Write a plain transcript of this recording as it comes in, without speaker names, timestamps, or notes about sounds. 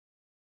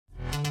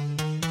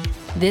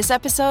This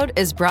episode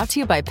is brought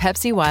to you by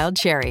Pepsi Wild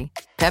Cherry.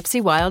 Pepsi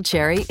Wild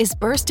Cherry is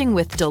bursting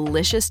with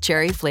delicious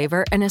cherry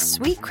flavor and a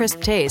sweet,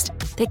 crisp taste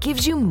that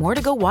gives you more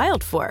to go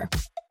wild for.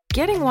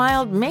 Getting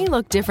wild may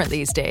look different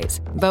these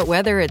days, but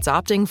whether it's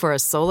opting for a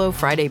solo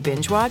Friday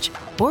binge watch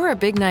or a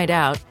big night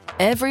out,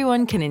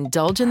 everyone can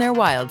indulge in their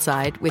wild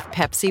side with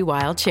Pepsi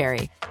Wild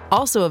Cherry.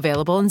 Also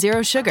available in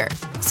Zero Sugar.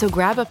 So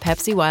grab a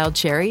Pepsi Wild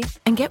Cherry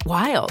and get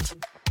wild.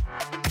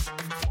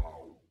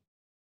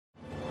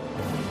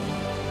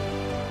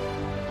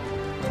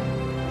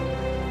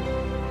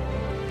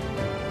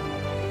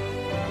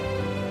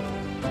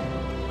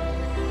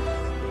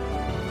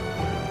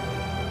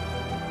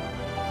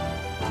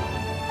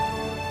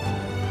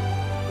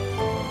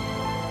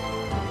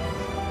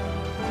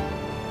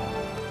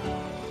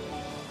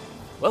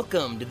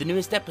 Welcome to the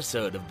newest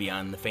episode of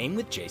Beyond the Fame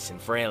with Jason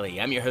Fraley.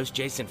 I'm your host,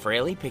 Jason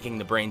Fraley, picking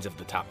the brains of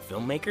the top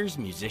filmmakers,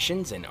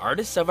 musicians, and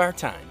artists of our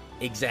time.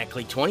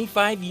 Exactly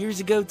 25 years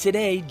ago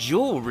today,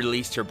 Jewel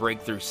released her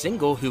breakthrough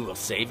single, Who Will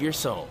Save Your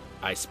Soul.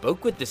 I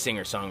spoke with the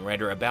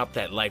singer-songwriter about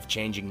that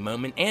life-changing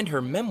moment and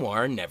her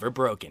memoir, Never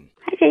Broken.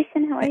 Hi,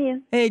 Jason. How are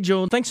you? Hey,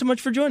 Jewel. Thanks so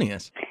much for joining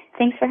us.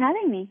 Thanks for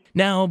having me.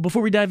 Now,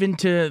 before we dive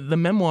into the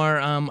memoir,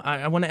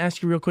 I want to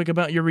ask you real quick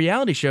about your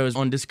reality shows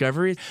on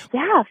Discovery.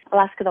 Yeah,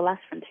 Alaska, The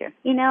Last Frontier.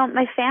 You know,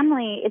 my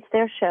family, it's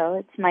their show.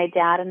 It's my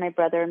dad and my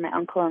brother and my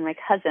uncle and my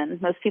cousin.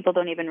 Most people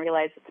don't even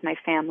realize it's my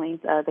family,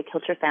 the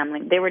Kilcher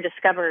family. They were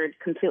discovered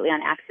completely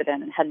on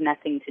accident and had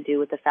nothing to do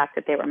with the fact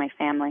that they were my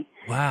family.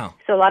 Wow.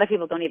 So a lot of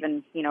people don't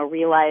even,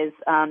 realize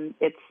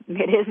it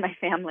is my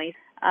family.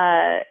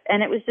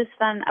 And it was just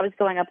fun. I was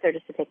going up there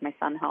just to take my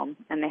son home,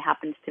 and they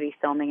happened to be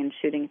filming and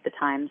shooting at the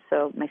time.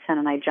 So my son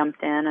and I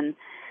jumped in, and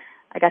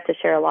I got to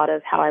share a lot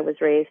of how I was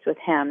raised with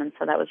him, and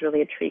so that was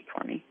really a treat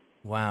for me.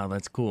 Wow,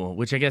 that's cool,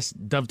 which I guess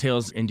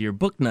dovetails into your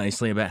book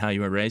nicely about how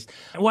you were raised.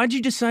 Why'd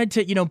you decide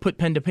to, put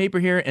pen to paper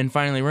here and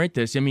finally write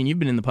this? I mean, you've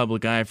been in the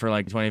public eye for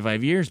like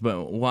 25 years,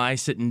 but why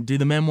sit and do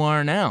the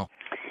memoir now?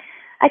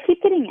 I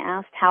keep getting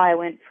asked how I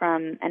went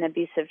from an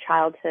abusive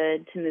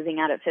childhood to moving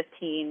out at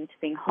 15 to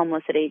being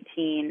homeless at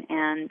 18,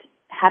 and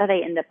how did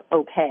I end up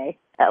okay?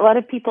 A lot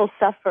of people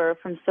suffer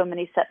from so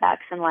many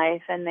setbacks in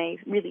life, and they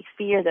really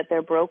fear that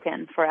they're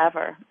broken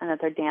forever and that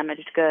they're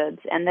damaged goods,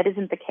 and that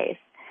isn't the case.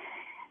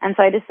 And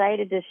so I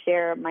decided to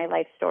share my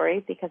life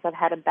story because I've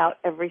had about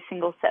every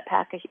single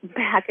setback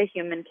a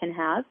human can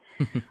have,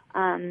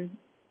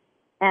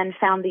 and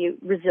found the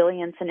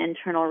resilience and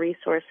internal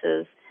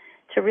resources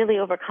to really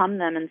overcome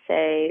them and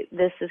say,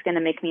 this is going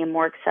to make me a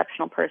more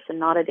exceptional person,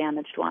 not a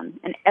damaged one.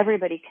 And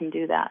everybody can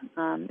do that.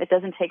 It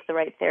doesn't take the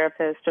right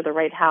therapist or the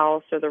right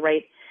house or the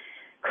right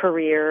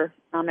career.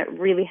 It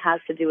really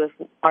has to do with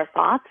our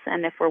thoughts.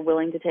 And if we're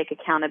willing to take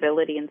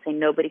accountability and say,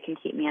 nobody can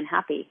keep me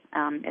unhappy,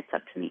 it's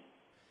up to me.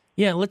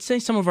 Yeah, let's say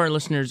some of our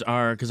listeners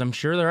are, because I'm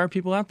sure there are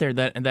people out there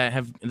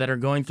that are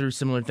going through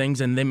similar things,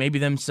 and they maybe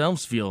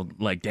themselves feel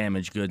like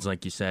damaged goods,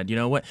 like you said.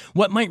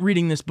 What might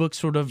reading this book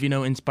sort of,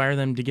 inspire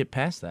them to get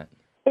past that?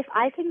 If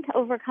I can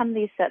overcome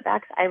these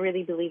setbacks, I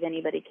really believe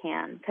anybody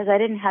can, because I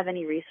didn't have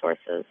any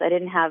resources. I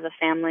didn't have a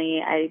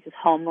family. I was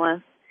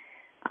homeless.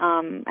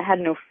 I had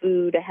no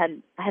food. I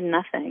had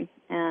nothing.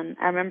 And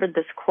I remembered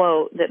this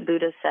quote that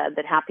Buddha said,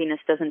 that happiness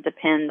doesn't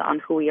depend on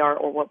who we are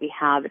or what we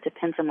have. It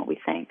depends on what we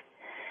think.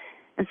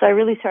 And so I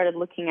really started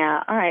looking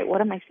at, all right,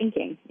 what am I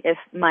thinking? If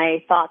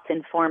my thoughts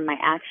inform my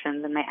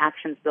actions and my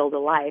actions build a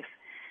life,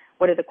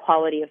 what are the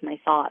quality of my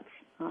thoughts?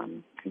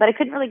 But I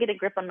couldn't really get a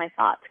grip on my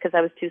thoughts because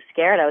I was too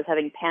scared. I was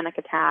having panic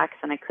attacks,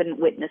 and I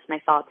couldn't witness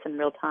my thoughts in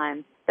real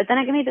time. But then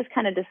I made this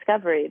kind of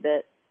discovery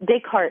that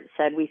Descartes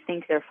said, we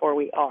think, therefore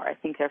we are. I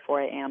think,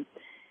 therefore I am.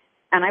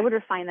 And I would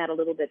refine that a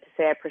little bit to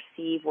say I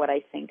perceive what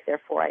I think,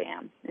 therefore I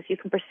am. If you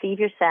can perceive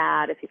you're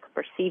sad, if you can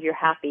perceive you're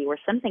happy, we're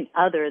something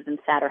other than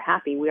sad or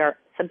happy. We are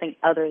something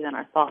other than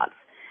our thoughts.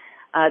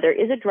 There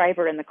is a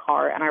driver in the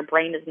car, and our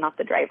brain is not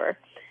the driver.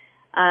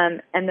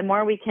 And the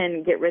more we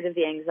can get rid of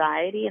the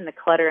anxiety and the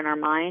clutter in our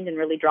mind and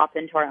really drop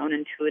into our own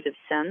intuitive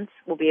sense,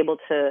 we'll be able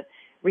to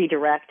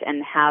redirect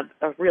and have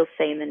a real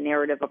say in the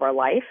narrative of our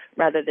life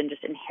rather than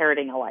just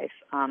inheriting a life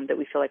that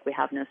we feel like we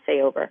have no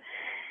say over.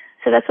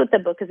 So that's what the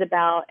book is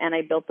about, and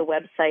I built the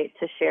website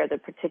to share the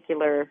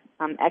particular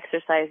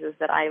exercises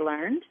that I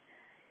learned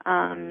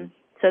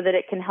so that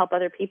it can help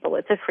other people.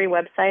 It's a free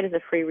website, it's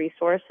a free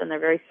resource, and they're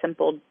very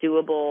simple,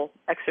 doable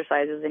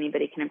exercises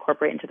anybody can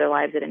incorporate into their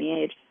lives at any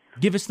age.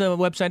 Give us the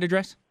website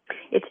address.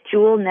 It's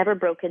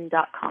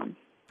jewelneverbroken.com.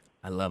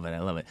 I love it.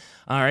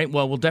 All right.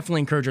 Well, we'll definitely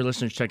encourage our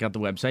listeners to check out the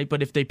website.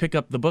 But if they pick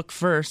up the book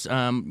first,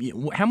 how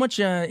much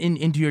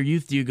into your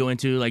youth do you go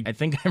into? Like, I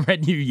think I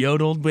read you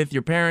yodeled with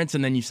your parents,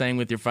 and then you sang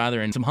with your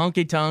father, and some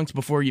honky-tonks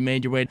before you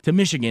made your way to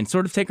Michigan.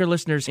 Sort of take our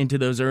listeners into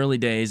those early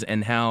days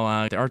and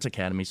how the Arts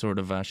Academy sort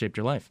of shaped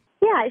your life.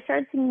 Yeah, I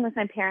started singing with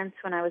my parents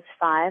when I was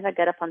 5. I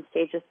got up on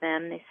stage with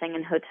them. They sang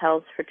in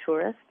hotels for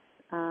tourists.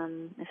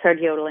 I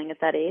started yodeling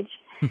at that age.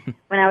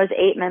 When I was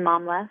 8, my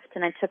mom left,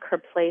 and I took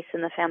her place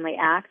in the family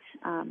act.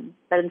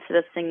 But instead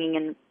of singing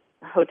in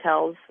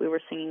hotels, we were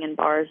singing in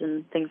bars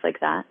and things like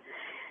that.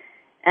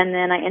 And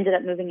then I ended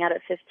up moving out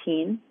at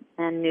 15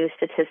 and knew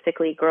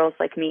statistically girls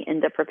like me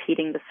end up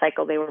repeating the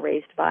cycle they were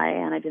raised by,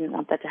 and I didn't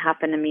want that to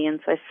happen to me. And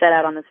so I set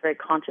out on this very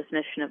conscious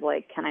mission of,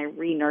 like, can I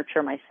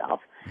re-nurture myself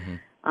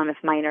if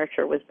my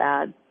nurture was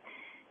bad?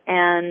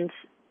 And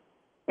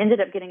ended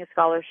up getting a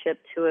scholarship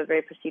to a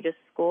very prestigious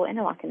school in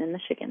Interlochen in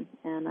Michigan.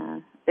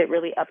 And it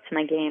really upped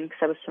my game because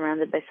I was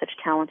surrounded by such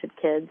talented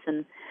kids,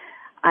 and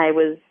I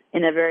was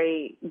in a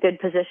very good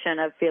position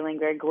of feeling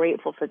very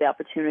grateful for the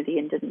opportunity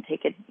and didn't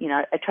take it,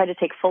 I tried to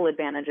take full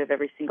advantage of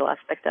every single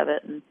aspect of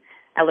it. And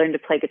I learned to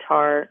play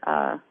guitar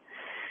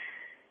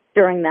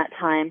during that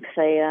time because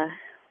I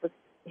was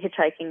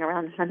hitchhiking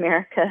around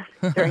America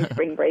during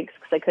spring breaks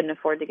because I couldn't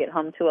afford to get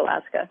home to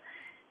Alaska.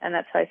 And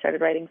that's how I started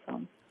writing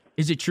songs.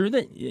 Is it true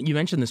that you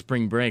mentioned the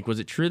spring break? Was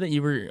it true that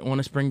you were on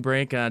a spring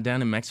break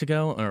down in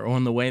Mexico or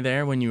on the way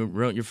there when you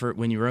wrote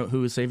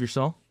Who Would Save Your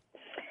Soul?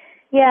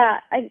 Yeah,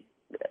 I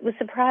was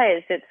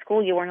surprised. At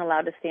school, you weren't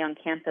allowed to stay on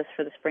campus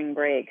for the spring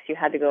breaks. You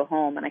had to go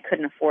home, and I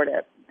couldn't afford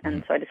it.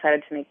 And so I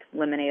decided to make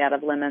lemonade out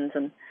of lemons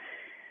and,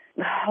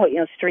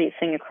 street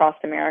sing across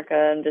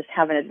America and just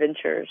having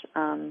adventures.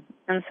 And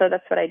so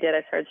that's what I did.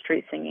 I started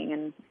street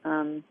singing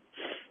and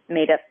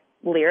made up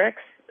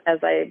lyrics as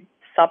I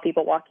saw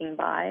people walking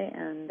by,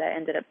 and I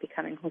ended up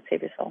becoming Who Would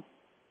Save Your Soul.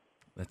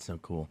 That's so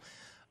cool.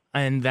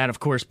 And that, of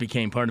course,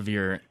 became part of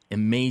your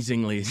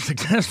amazingly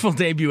successful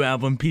debut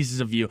album, Pieces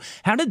of You.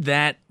 How did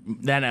that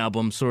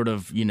album sort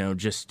of,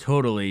 just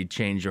totally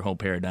change your whole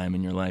paradigm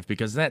in your life?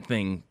 Because that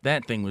thing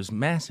was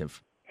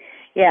massive.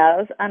 Yeah, it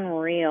was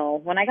unreal.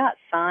 When I got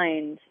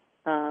signed,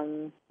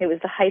 it was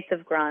the height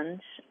of grunge,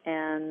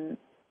 and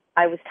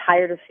I was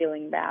tired of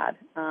feeling bad.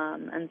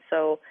 And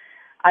so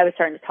I was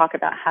starting to talk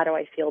about how do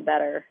I feel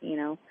better,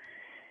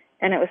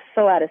 and it was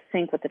so out of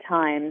sync with the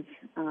times.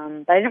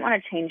 But I didn't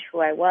want to change who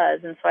I was.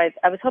 And so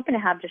I was hoping to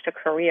have just a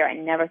career. I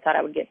never thought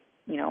I would get,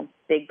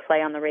 big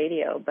play on the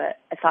radio, but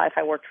I thought if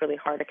I worked really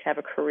hard, I could have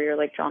a career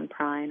like John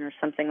Prine or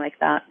something like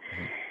that.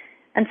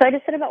 And so I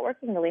just set about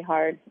working really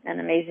hard,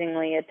 and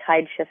amazingly a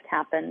tide shift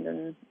happened,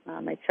 and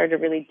I started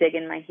to really dig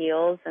in my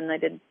heels, and I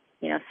did,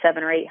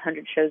 700 or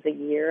 800 shows a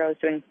year. I was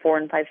doing 4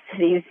 and 5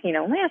 cities,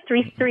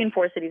 three and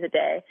 4 cities a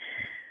day.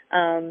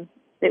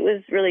 It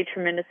was really a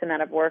tremendous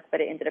amount of work, but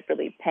it ended up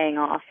really paying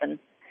off. And,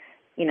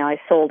 I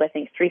sold, I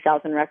think,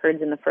 3,000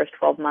 records in the first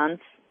 12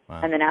 months. Wow.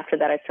 And then after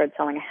that, I started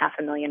selling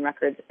 500,000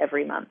 records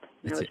every month.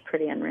 And it was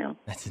pretty unreal.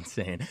 That's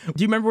insane.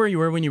 Do you remember where you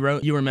were when you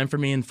wrote You Were Meant for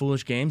Me and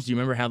Foolish Games? Do you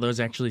remember how those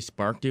actually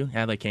sparked you,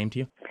 how they came to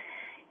you?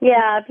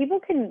 Yeah,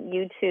 people can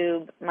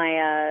YouTube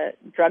my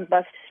drug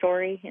bust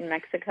story in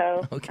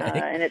Mexico. Okay.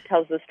 And it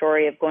tells the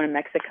story of going to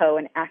Mexico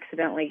and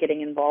accidentally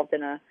getting involved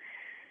in a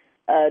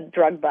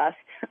drug bust.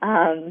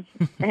 And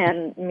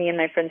me and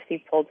my friend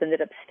Steve Poltz ended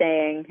up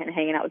staying and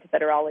hanging out with the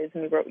Federales,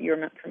 and we wrote You Were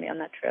Meant for Me on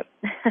that trip.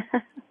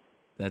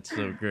 That's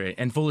so great.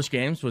 And Foolish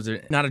Games, was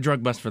it not a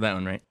drug bust for that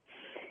one, right?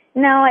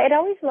 No, I'd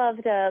always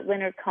loved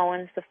Leonard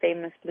Cohen's The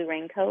Famous Blue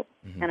Raincoat,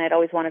 and I'd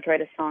always wanted to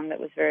write a song that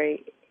was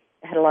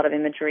had a lot of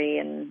imagery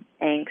and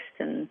angst,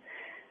 and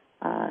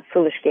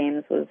Foolish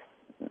Games was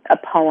a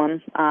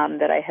poem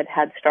that I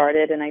had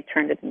started, and I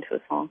turned it into a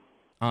song.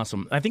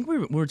 Awesome. I think we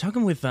were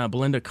talking with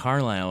Belinda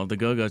Carlisle of the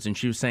Go-Go's, and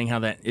she was saying how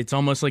that it's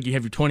almost like you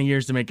have your 20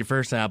 years to make your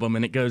first album,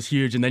 and it goes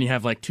huge, and then you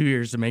have like 2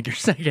 years to make your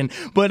second.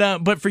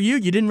 But for you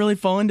didn't really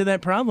fall into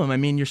that problem. I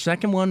mean, your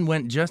second one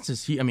went just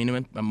as huge. I mean, it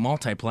went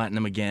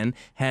multi-platinum again,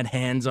 had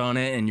Hands on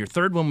it, and your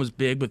third one was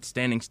big with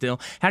Standing Still.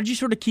 How did you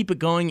sort of keep it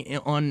going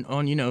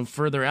on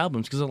further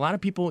albums? Because a lot of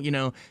people,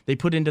 they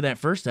put into that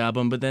first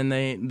album, but then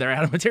they're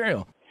out of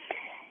material.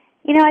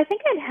 I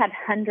think I'd had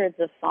hundreds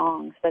of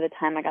songs by the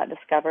time I got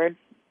discovered.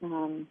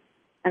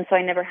 And so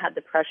I never had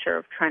the pressure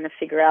of trying to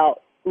figure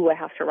out, I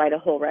have to write a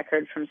whole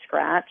record from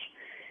scratch.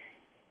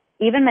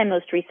 Even my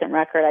most recent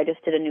record, I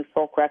just did a new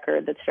folk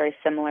record that's very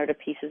similar to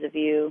Pieces of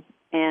You.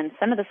 And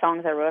some of the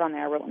songs I wrote on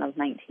there, I wrote when I was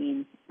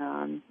 19.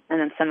 And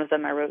then some of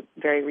them I wrote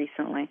very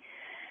recently.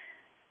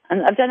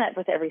 And I've done that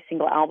with every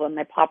single album,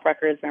 my pop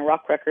records, my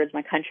rock records,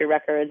 my country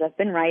records. I've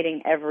been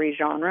writing every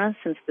genre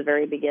since the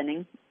very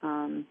beginning.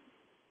 And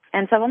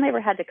so I've only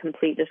ever had to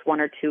complete just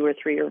 1 or 2 or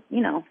 3 or,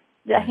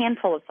 a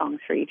handful of songs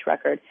for each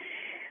record.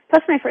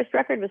 Plus, my first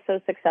record was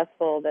so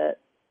successful that,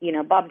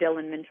 Bob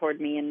Dylan mentored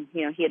me, and,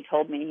 he had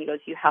told me, he goes,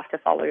 you have to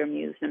follow your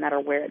muse no matter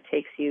where it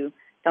takes you.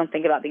 Don't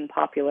think about being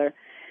popular.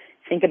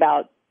 Think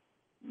about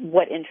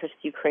what interests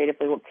you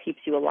creatively, what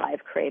keeps you alive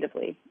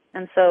creatively.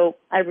 And so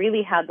I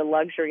really had the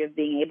luxury of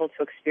being able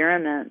to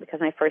experiment because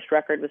my first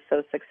record was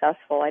so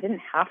successful. I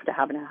didn't have to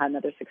have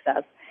another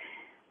success.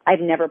 I'd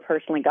never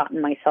personally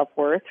gotten my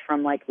self-worth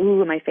from like,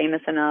 am I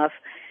famous enough?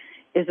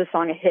 Is the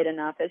song a hit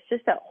enough? It's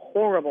just a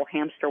horrible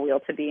hamster wheel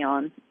to be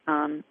on.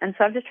 And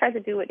so I've just tried to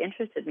do what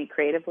interested me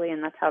creatively,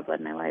 and that's how I've led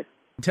my life.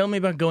 Tell me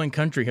about going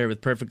country here with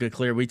Perfectly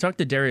Clear. We talked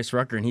to Darius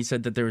Rucker, and he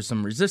said that there was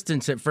some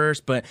resistance at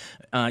first, but,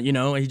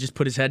 he just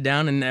put his head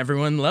down, and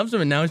everyone loves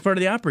him, and now he's part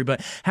of the Opry.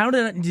 But how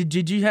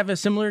did you have a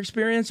similar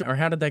experience, or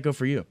how did that go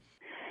for you?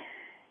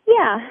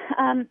 Yeah.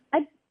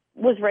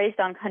 was raised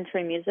on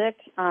country music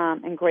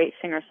and great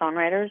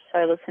singer-songwriters. So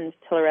I listened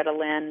to Loretta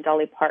Lynn,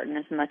 Dolly Parton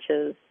as much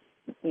as,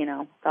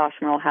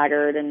 Merle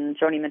Haggard and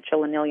Joni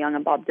Mitchell and Neil Young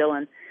and Bob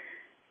Dylan.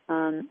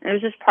 It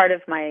was just part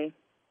of my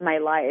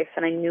life,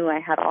 and I knew I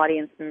had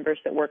audience members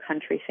that were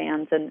country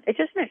fans. And it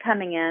just meant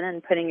coming in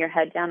and putting your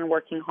head down and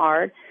working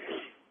hard,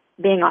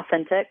 being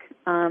authentic.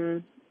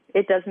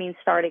 It does mean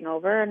starting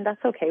over, and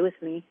that's okay with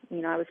me.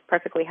 I was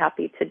perfectly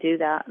happy to do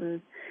that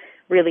and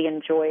really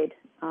enjoyed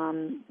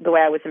the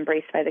way I was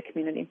embraced by the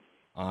community.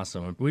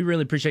 Awesome. We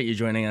really appreciate you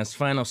joining us.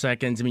 Final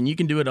seconds. I mean, you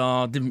can do it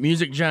all. The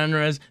music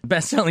genres,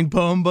 best-selling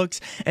poem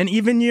books, and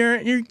even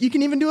you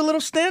can even do a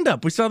little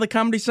stand-up. We saw the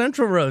Comedy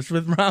Central roast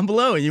with Rob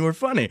Lowe, and you were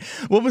funny.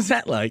 What was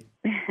that like?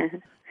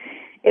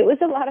 It was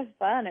a lot of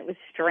fun. It was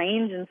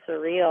strange and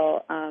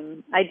surreal.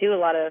 I do a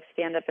lot of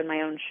stand-up in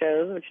my own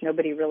shows, which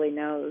nobody really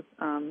knows.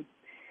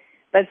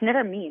 But it's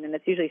never mean, and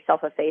it's usually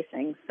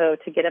self-effacing. So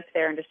to get up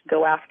there and just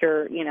go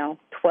after,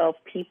 12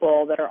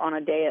 people that are on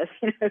a dais,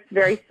 it's a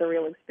very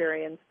surreal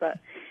experience. But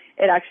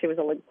it actually was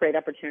a great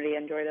opportunity. I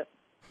enjoyed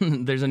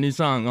it. There's a new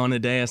song, On a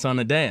Dais, On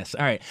a Dais.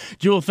 All right.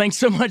 Jewel, thanks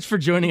so much for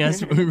joining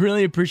us. We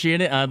really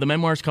appreciate it. The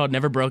memoir is called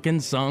Never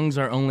Broken. Songs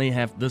are only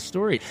half the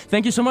story.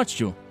 Thank you so much,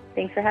 Jewel.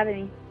 Thanks for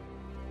having me.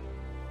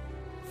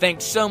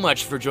 Thanks so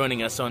much for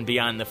joining us on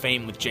Beyond the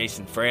Fame with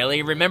Jason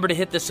Fraley. Remember to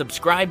hit the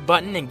subscribe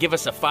button and give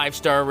us a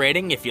 5-star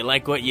rating if you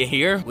like what you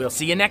hear. We'll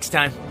see you next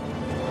time.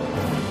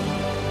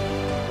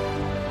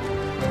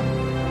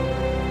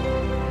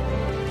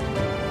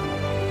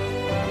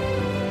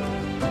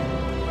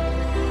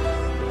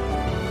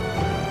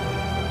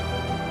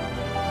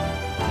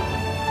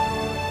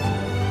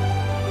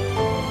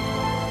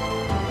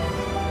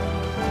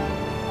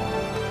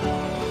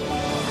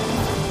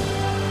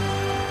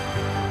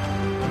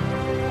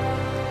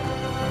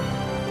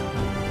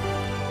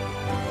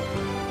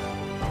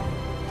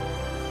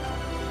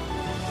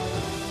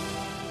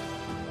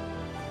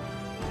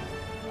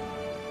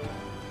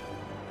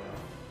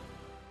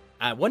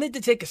 I wanted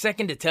to take a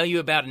second to tell you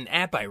about an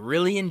app I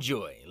really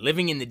enjoy.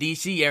 Living in the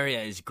DC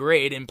area is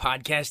great, and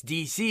Podcast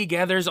DC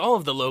gathers all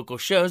of the local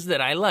shows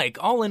that I like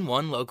all in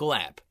one local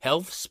app.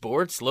 Health,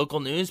 sports, local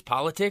news,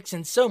 politics,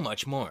 and so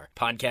much more.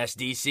 Podcast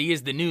DC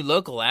is the new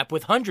local app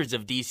with hundreds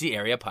of DC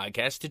area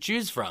podcasts to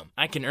choose from.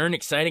 I can earn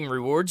exciting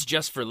rewards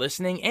just for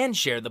listening and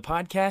share the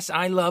podcasts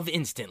I love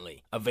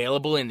instantly.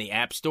 Available in the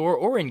App Store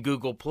or in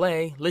Google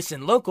Play,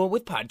 listen local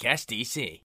with Podcast DC.